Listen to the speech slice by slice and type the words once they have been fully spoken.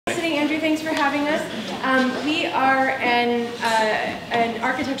today, Andrew. Thanks for having us. We are an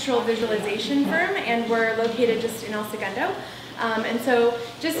architectural visualization firm, and we're located just in El Segundo. And so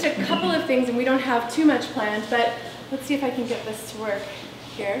just a couple of things, and we don't have too much planned, but let's see if I can get this to work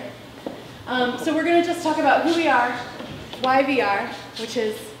here. So we're going to just talk about who we are, why VR, which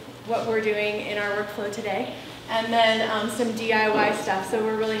is what we're doing in our workflow today, and then some DIY stuff. So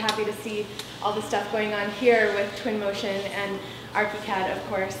we're really happy to see all the stuff going on here with Twinmotion and ARCHICAD, of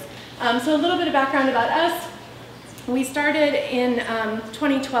course. So a little bit of background about us. We started in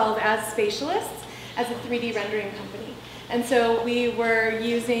 2012 as SPACIALISTs, as a 3D rendering company. And so we were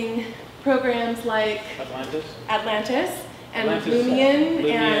using programs like Atlantis and Lumion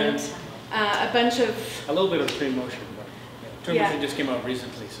and a bunch of... A little bit of Twinmotion, but Twinmotion just came out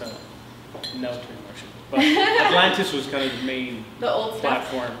recently, so no Twinmotion. But Atlantis was kind of the main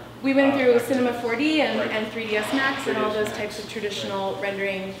platform. We went through Cinema 4D and 3ds Max and all those types of traditional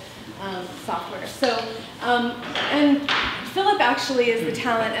rendering software. So, and Philip actually is the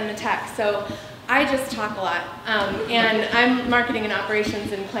talent and the tech. So I just talk a lot. And I'm marketing and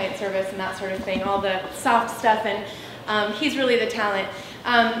operations and client service and that sort of thing, all the soft stuff, and he's really the talent.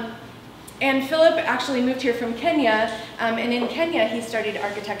 And Philip actually moved here from Kenya, and in Kenya he studied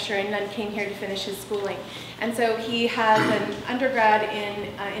architecture and then came here to finish his schooling. And so he has an undergrad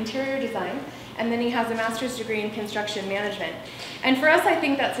in interior design, and then he has a master's degree in construction management. And for us, I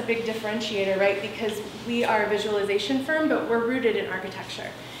think that's a big differentiator, right? Because we are a visualization firm, but we're rooted in architecture.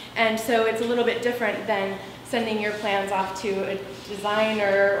 And so it's a little bit different than sending your plans off to a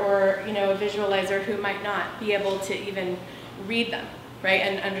designer or a visualizer who might not be able to even read them, right,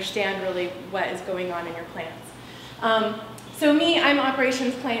 and understand really what is going on in your plans. So me, I'm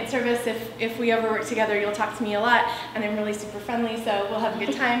operations client service. If we ever work together, you'll talk to me a lot, and I'm really super friendly, so we'll have a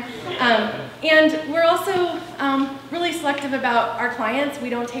good time. And we're also really selective about our clients.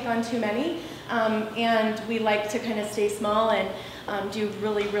 We don't take on too many, and we like to kind of stay small and do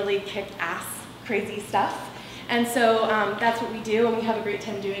really, really kick-ass crazy stuff. And so that's what we do, and we have a great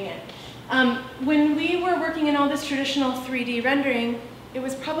time doing it. When we were working in all this traditional 3D rendering, it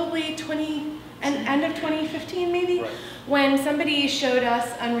was probably end of 2015 maybe, right, when somebody showed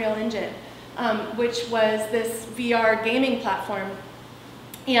us Unreal Engine, which was this VR gaming platform.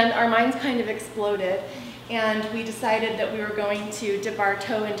 And our minds kind of exploded, and we decided that we were going to dip our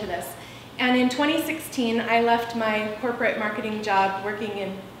toe into this. And in 2016, I left my corporate marketing job working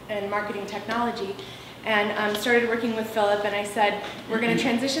in marketing technology, and started working with Philip, and I said, we're going to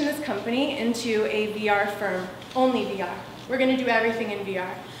transition this company into a VR firm, only VR. We're going to do everything in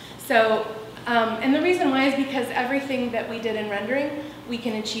VR. So, and the reason why is because everything that we did in rendering, we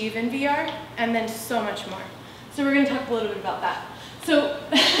can achieve in VR, and then so much more. So we're going to talk a little bit about that. So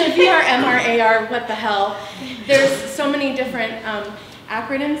VR, MR, AR, what the hell? There's so many different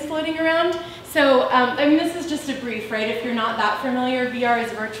acronyms floating around. So, I mean, this is just a brief, right? If you're not that familiar, VR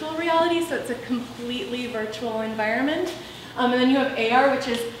is virtual reality, so it's a completely virtual environment. And then you have AR, which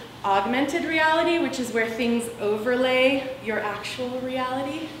is augmented reality, which is where things overlay your actual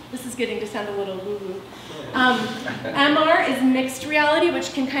reality. This is getting to sound a little woo-woo. MR is mixed reality,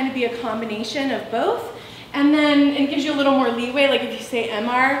 which can kind of be a combination of both. And then it gives you a little more leeway, like if you say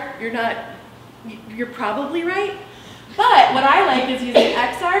MR, you're probably right. But what I like is using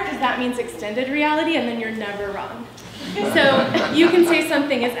XR, because that means extended reality, and then you're never wrong. So you can say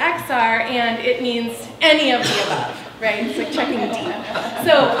something is XR, and it means any of the above, right? It's like checking D.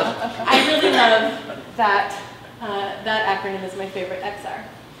 So I really love that. That acronym is my favorite, XR.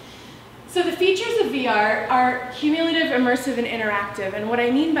 So the features of VR are cumulative, immersive, and interactive. And what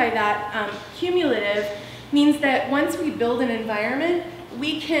I mean by that, cumulative, means that once we build an environment,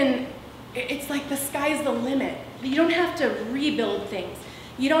 it's like the sky's the limit. You don't have to rebuild things.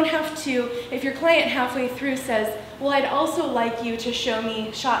 You don't have to, if your client halfway through says, well, I'd also like you to show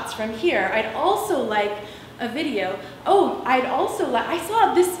me shots from here. I'd also like a video. Oh, I'd also like, I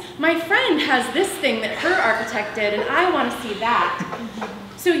saw this, my friend has this thing that her architect did, and I want to see that.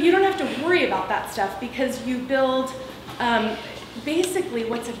 So you don't have to worry about that stuff because you build basically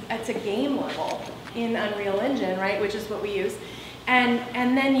it's a game level in Unreal Engine, right, which is what we use. And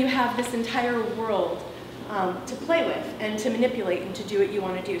then you have this entire world to play with and to manipulate and to do what you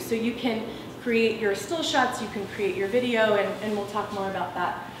want to do. So you can create your still shots, you can create your video, and we'll talk more about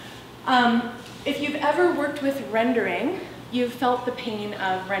that. If you've ever worked with rendering, you've felt the pain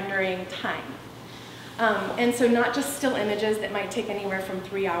of rendering time. And so not just still images that might take anywhere from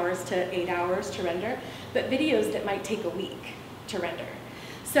 3 hours to 8 hours to render, but videos that might take a week to render.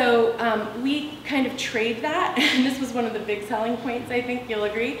 So we kind of trade that, and this was one of the big selling points, I think you'll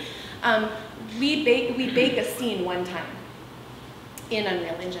agree. We bake a scene one time. in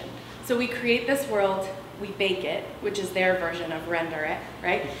Unreal Engine. So we create this world, we bake it, which is their version of render it,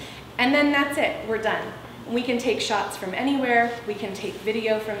 right? And then that's it, we're done. We can take shots from anywhere, we can take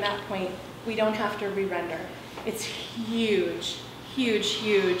video from that point, we don't have to re-render. It's huge, huge,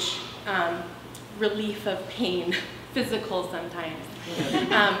 huge relief of pain, physical sometimes,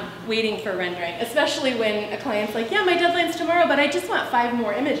 waiting for rendering, especially when a client's like, yeah, my deadline's tomorrow, but I just want 5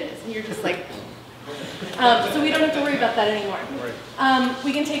 more images, and you're just like, so we don't have to worry about that anymore.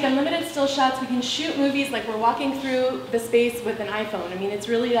 We can take unlimited still shots, we can shoot movies like we're walking through the space with an iPhone. I mean, it's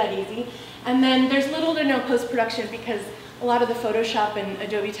really that easy. And then there's little to no post-production because a lot of the Photoshop and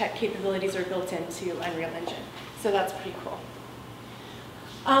Adobe Tech capabilities are built into Unreal Engine. So that's pretty cool.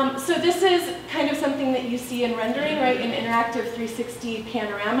 So this is kind of something that you see in rendering, right? An interactive 360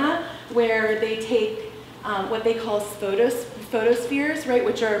 panorama where they take what they call photospheres, right?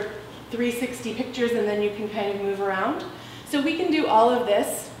 Which are 360 pictures and then you can kind of move around. So we can do all of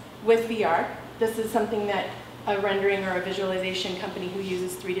this with VR. This is something that a rendering or a visualization company who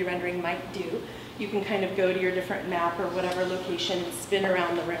uses 3D rendering might do. You can kind of go to your different map or whatever location and spin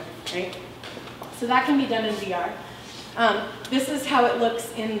around the room, right? So that can be done in VR. This is how it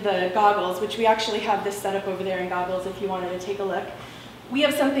looks in the goggles, which we actually have this set up over there in goggles if you wanted to take a look. We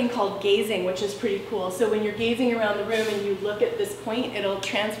have something called gazing, which is pretty cool. So when you're gazing around the room and you look at this point, it'll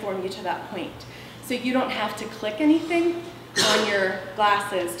transform you to that point. So you don't have to click anything on your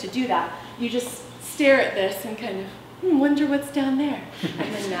glasses to do that. You just stare at this and kind of, wonder what's down there.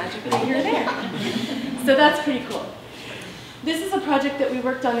 And then magically you're there. So that's pretty cool. This is a project that we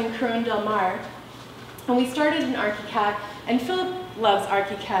worked on in Corona del Mar. And we started in ARCHICAD, and Philip loves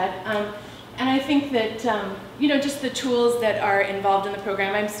ARCHICAD. And I think that, you know, just the tools that are involved in the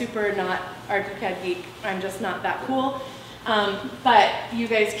program, I'm super not ARCHICAD geek, I'm just not that cool. But you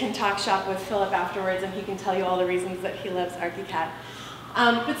guys can talk shop with Philip afterwards and he can tell you all the reasons that he loves ARCHICAD.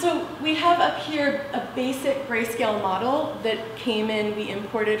 But so we have up here a basic grayscale model that came in, we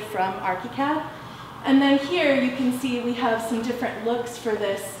imported from ARCHICAD. And then here you can see we have some different looks for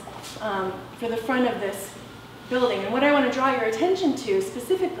this, for the front of this building. And what I want to draw your attention to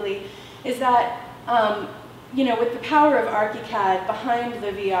specifically is that, you know, with the power of ARCHICAD behind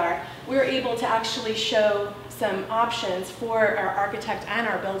the VR, we're able to actually show some options for our architect and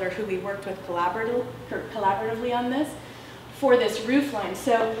our builder who we worked with collaboratively on this, for this roof line.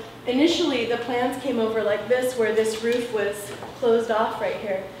 So initially the plans came over like this, where this roof was closed off right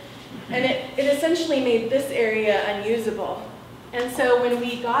here. And it essentially made this area unusable. And so when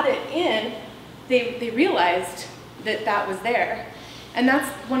we got it in, they realized that that was there. And that's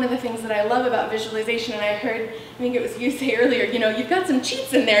one of the things that I love about visualization. And I heard, I think it was you say earlier, you know, you've got some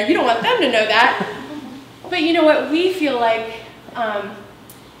cheats in there. You don't want them to know that. But you know what, we feel like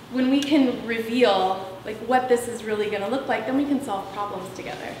when we can reveal like what this is really going to look like, then we can solve problems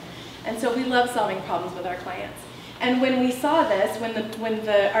together. And so we love solving problems with our clients. And when we saw this, when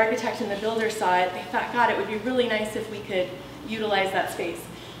the architect and the builder saw it, they thought, God, it would be really nice if we could utilize that space.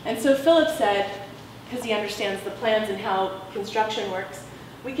 And so Philip said, because he understands the plans and how construction works,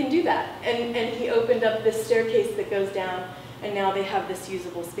 we can do that. And he opened up this staircase that goes down, and now they have this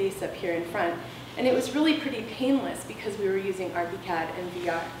usable space up here in front. And it was really pretty painless because we were using ARCHICAD and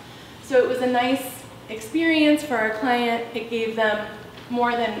VR. So it was a nice experience for our client. It gave them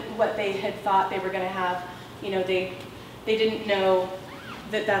more than what they had thought they were going to have. You know, they didn't know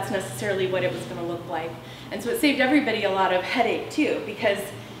that that's necessarily what it was going to look like. And so it saved everybody a lot of headache too, because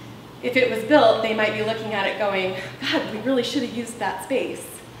if it was built, they might be looking at it going, God, we really should have used that space.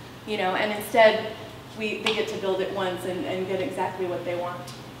 You know, and instead, they get to build it once and get exactly what they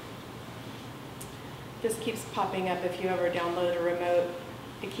want. This keeps popping up if you ever download a remote.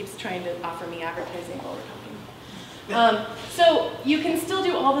 It keeps trying to offer me advertising while we're talking. So you can still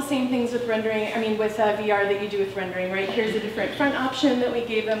do all the same things with rendering, I mean with VR that you do with rendering, right? Here's a different front option that we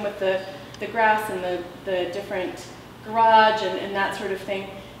gave them with the grass and the different garage and that sort of thing.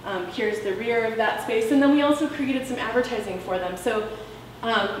 Here's the rear of that space. And then we also created some advertising for them. So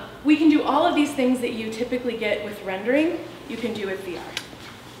we can do all of these things that you typically get with rendering, you can do with VR.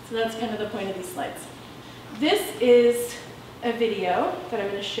 So that's kind of the point of these slides. This is a video that I'm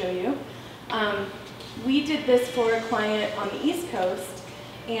going to show you. We did this for a client on the East Coast,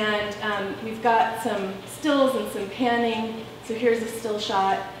 and we've got some stills and some panning. So here's a still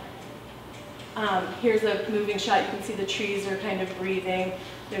shot. Here's a moving shot. You can see the trees are kind of breathing.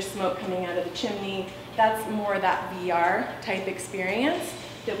 There's smoke coming out of the chimney. That's more that VR type experience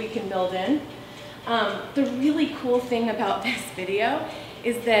that we can build in. The really cool thing about this video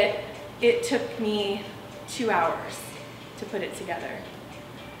is that it took me 2 hours to put it together.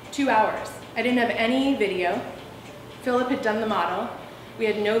 2 hours. I didn't have any video. Philip had done the model. We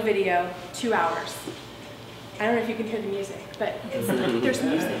had no video, 2 hours. I don't know if you can hear the music, but there's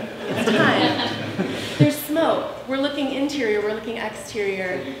music, it's time. There's smoke. We're looking interior, we're looking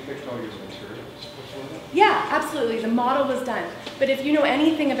exterior. So you picked all your materials before that? Yeah, absolutely. The model was done. But if you know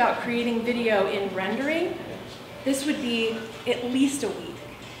anything about creating video in rendering, this would be at least a week.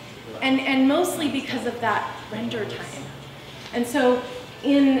 And mostly because of that render time. And so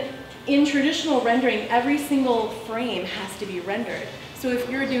in traditional rendering, every single frame has to be rendered. So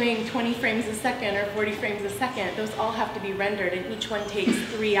if you're doing 20 frames a second or 40 frames a second, those all have to be rendered, and each one takes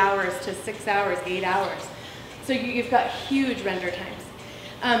 3 hours to 6 hours, 8 hours. So you've got huge render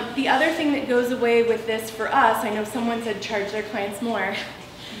times. The other thing that goes away with this for us, I know someone said charge their clients more,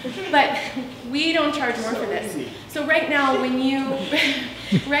 but we don't charge more for this. So right now when you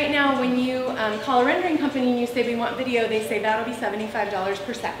call a rendering company and you say we want video, they say that'll be $75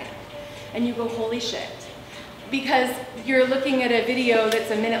 per second. And you go, holy shit. Because you're looking at a video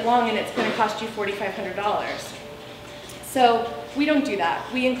that's a minute long and it's going to cost you $4,500. So we don't do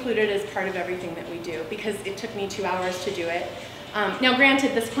that. We include it as part of everything that we do because it took me 2 hours to do it. Now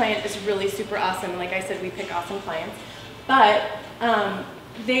granted, this client is really super awesome. Like I said, we pick awesome clients. But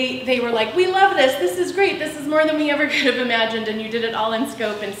they were like, we love this. This is great. This is more than we ever could have imagined. And you did it all in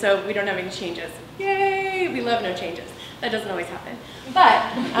scope. And so we don't have any changes. Yay! We love no changes. That doesn't always happen.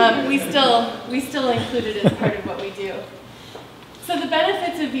 But we still include it as part of what we do. So the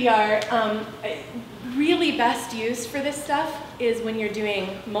benefits of VR, really best use for this stuff is when you're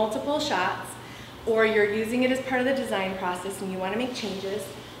doing multiple shots, or you're using it as part of the design process and you want to make changes,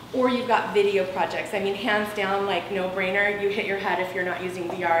 or you've got video projects. I mean, hands down, like no brainer, you hit your head if you're not using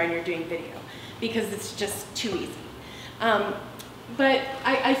VR and you're doing video, because it's just too easy. But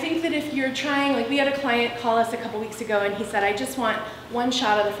I think that if you're trying, like we had a client call us a couple weeks ago and he said, I just want one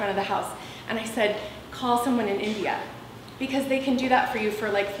shot of the front of the house. And I said, call someone in India, because they can do that for you for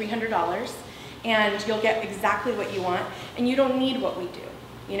like $300 and you'll get exactly what you want and you don't need what we do,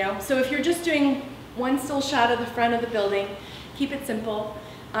 you know? So if you're just doing one still shot of the front of the building, keep it simple,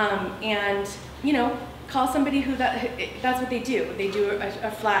 and you know, call somebody who that's what they do. They do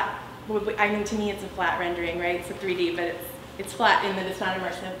a flat, I mean to me it's a flat rendering, right? It's a 3D, but it's flat in that it's not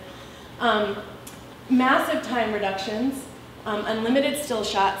immersive. Massive time reductions, unlimited still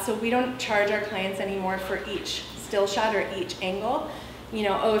shots, so we don't charge our clients anymore for each still shot or each angle. You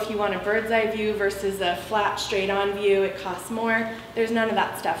know, oh, if you want a bird's eye view versus a flat straight on view, it costs more. There's none of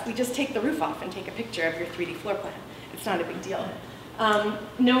that stuff. We just take the roof off and take a picture of your 3D floor plan. It's not a big deal.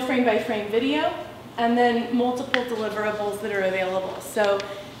 No frame by frame video, and then multiple deliverables that are available. So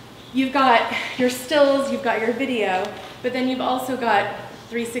you've got your stills, you've got your video, but then you've also got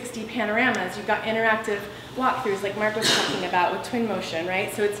 360 panoramas. You've got interactive walkthroughs like Mark was talking about with Twinmotion,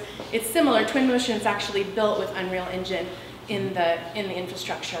 right? So it's similar. Twinmotion is actually built with Unreal Engine in the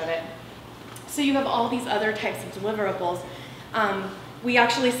infrastructure of it. So you have all these other types of deliverables. We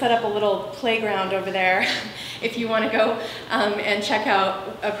actually set up a little playground over there if you want to go and check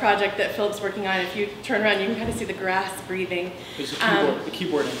out a project that Philip's working on. If you turn around, you can kind of see the grass breathing. There's a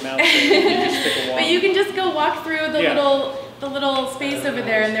keyboard and mouse, so you can just pick a wall. But you can just go walk through the little space over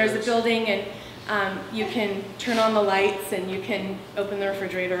there, and there's a building, and you can turn on the lights, and you can open the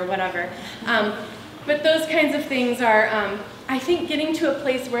refrigerator or whatever. But those kinds of things are, I think, getting to a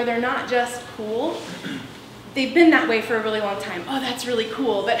place where they're not just cool. They've been that way for a really long time. Oh, that's really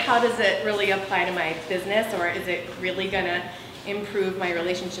cool, but how does it really apply to my business, or is it really gonna improve my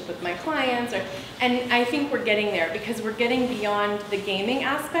relationship with my clients? And I think we're getting there, because we're getting beyond the gaming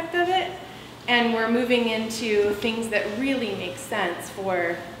aspect of it, and we're moving into things that really make sense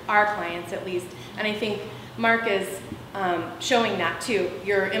for our clients at least. And I think Mark is showing that too.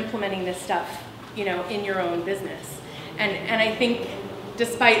 You're implementing this stuff, you know, in your own business. And I think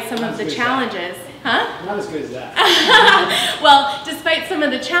despite some of the challenges, huh? Not as good as that. Well, despite some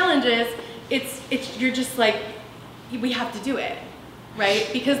of the challenges, you're just like, we have to do it, right?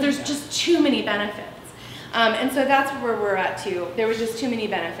 Because there's just too many benefits. And so that's where we're at too. There was just too many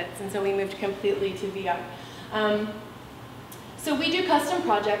benefits, and so we moved completely to VR. So we do custom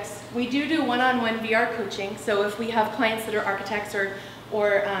projects. We do one-on-one VR coaching. So if we have clients that are architects or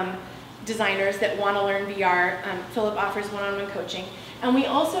designers that want to learn VR, Philip offers one-on-one coaching. And we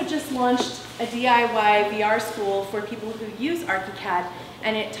also just launched a DIY VR school for people who use ARCHICAD,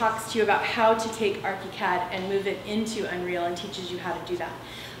 and it talks to you about how to take ARCHICAD and move it into Unreal and teaches you how to do that.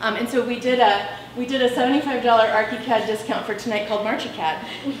 And so we did a $75 ARCHICAD discount for tonight called MarchiCAD.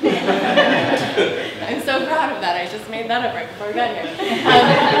 I'm so proud of that. I just made that up right before we got here.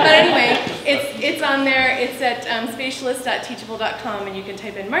 But anyway, it's on there. It's at spatialist.teachable.com, and you can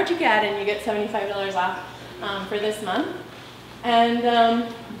type in MarchiCAD and you get $75 off for this month. And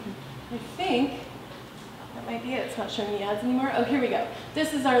I think that might be it. It's not showing the ads anymore. Oh, here we go.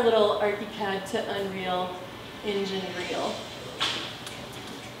 This is our little ARCHICAD to Unreal Engine reel.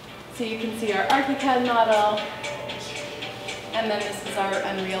 So you can see our ARCHICAD model, and then this is our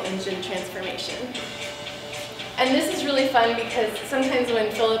Unreal Engine transformation. And this is really fun because sometimes when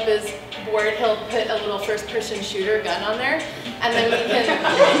Philip is bored, he'll put a little first-person shooter gun on there, and then we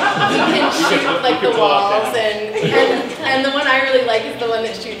can shoot like the walls. And the one I really like is the one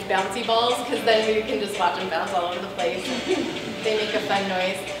that shoots bouncy balls, because then we can just watch them bounce all over the place. And they make a fun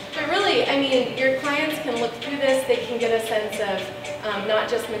noise. But really, I mean, your clients can look through this. They can get a sense of not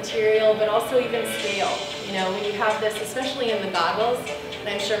just material, but also even scale. You know, when you have this, especially in the goggles, and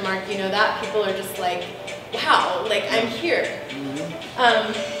I'm sure, Mark, you know that, people are just like, wow, like I'm here.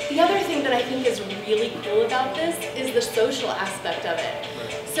 The other thing that I think is really cool about this is the social aspect of it.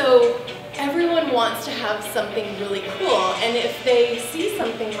 So everyone wants to have something really cool, and if they see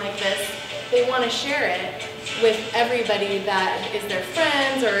something like this, they want to share it with everybody that is their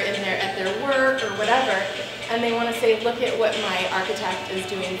friends or at their work or whatever, and they want to say, look at what my architect is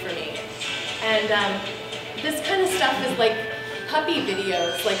doing for me. And this kind of stuff is like puppy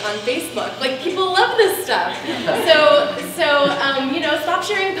videos, like on Facebook. Like, people love this stuff. So you know, stop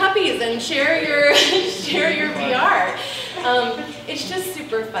sharing puppies and share your VR. It's just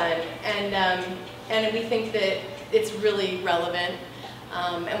super fun, and we think that it's really relevant,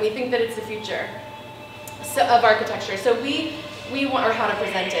 and we think that it's the future of architecture. So we want, or how to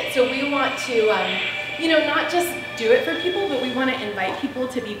present it. So we want to, you know, not just do it for people, but we want to invite people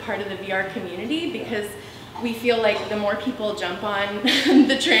to be part of the VR community, because we feel like the more people jump on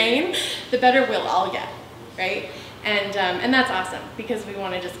the train, the better we'll all get, right? And that's awesome, because we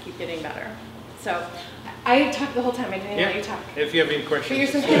want to just keep getting better. So I talked the whole time. I didn't even let you talk. If you have any questions. Yeah,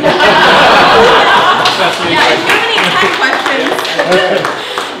 if you have any tech questions,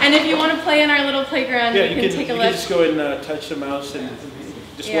 and if you want to play in our little playground, you can take a look. You can just go and touch the mouse and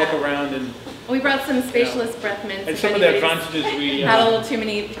just walk around. And we brought some Specialist breath mints. And some of the advantages we had a little too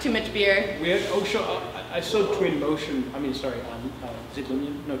much beer. We had I saw Twin Motion. I mean, sorry, is it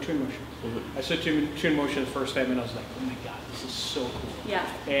Lumion? No, Twin Motion. I saw Twin Motion the first time, and I was like, oh my god, this is so cool. Yeah.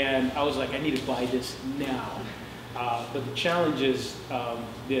 And I was like, I need to buy this now. But the challenge is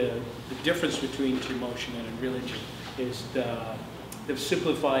the difference between Twin Motion and Unreal Engine is the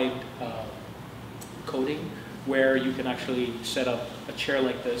simplified coding, where you can actually set up a chair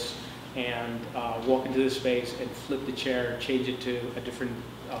like this and walk into the space and flip the chair, change it to a different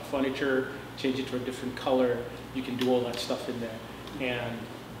furniture, change it to a different color. You can do all that stuff in there. And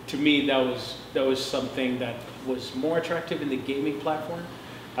to me, that was something that was more attractive in the gaming platform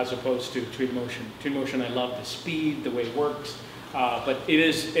as opposed to Twin Motion. Twin Motion, I love the speed, the way it works, but it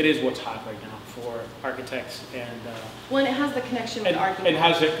is what's hot right now for architects. And well, it has the connection with ARCHICAD. It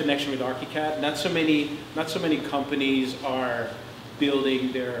has a connection with ARCHICAD. Not so many companies are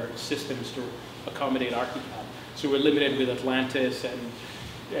building their systems to accommodate ARCHICAD. So we're limited with Atlantis and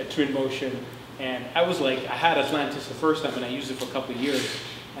Twin Motion. And I was like, I had Atlantis the first time, and I used it for a couple of years,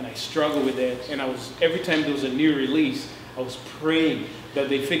 and I struggled with it. And every time there was a new release, I was praying that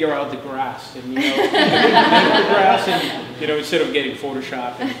they figure out the grass, and the grass, and instead of getting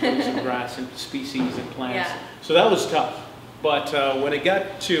Photoshop and putting some grass and species and plants. Yeah. So that was tough. But when I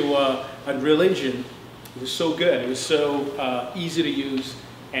got to Unreal Engine, it was so good. It was so easy to use,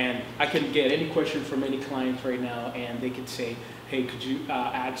 and I can get any question from any client right now, and they could say, hey, could you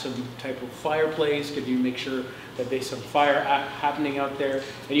add some type of fireplace? Could you make sure that there's some fire happening out there?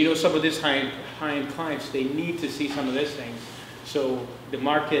 And some of these high-end clients, they need to see some of these things. So the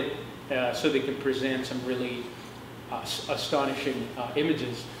market, so they can present some really astonishing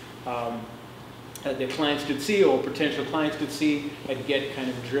images that their clients could see, or potential clients could see, and get kind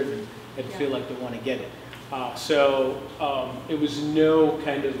of driven and feel like they want to get it. It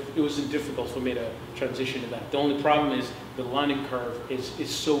wasn't difficult for me to transition to that. The only problem is the learning curve is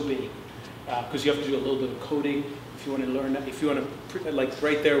so big, because you have to do a little bit of coding if you want to learn that. If you want to, like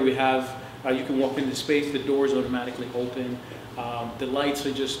right there we have, you can walk into space, the doors automatically open. The lights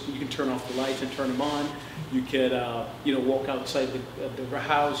are just, you can turn off the lights and turn them on. You could, walk outside the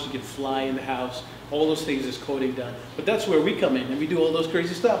house, you can fly in the house. All those things is coding done. But that's where we come in, and we do all those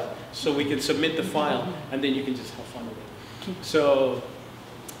crazy stuff. So we can submit the file, and then you can just have fun with it. So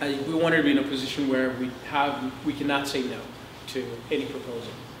we wanted to be in a position where we cannot say no to any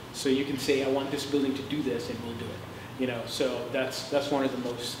proposal. So you can say, I want this building to do this, and we'll do it. So that's one of the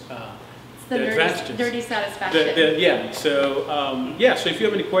most advantages. Dirty satisfaction. So if you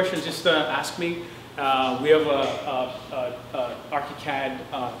have any questions, just ask me. We have a ARCHICAD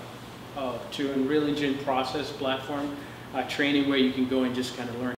to Unreal Engine process platform training where you can go and just kind of learn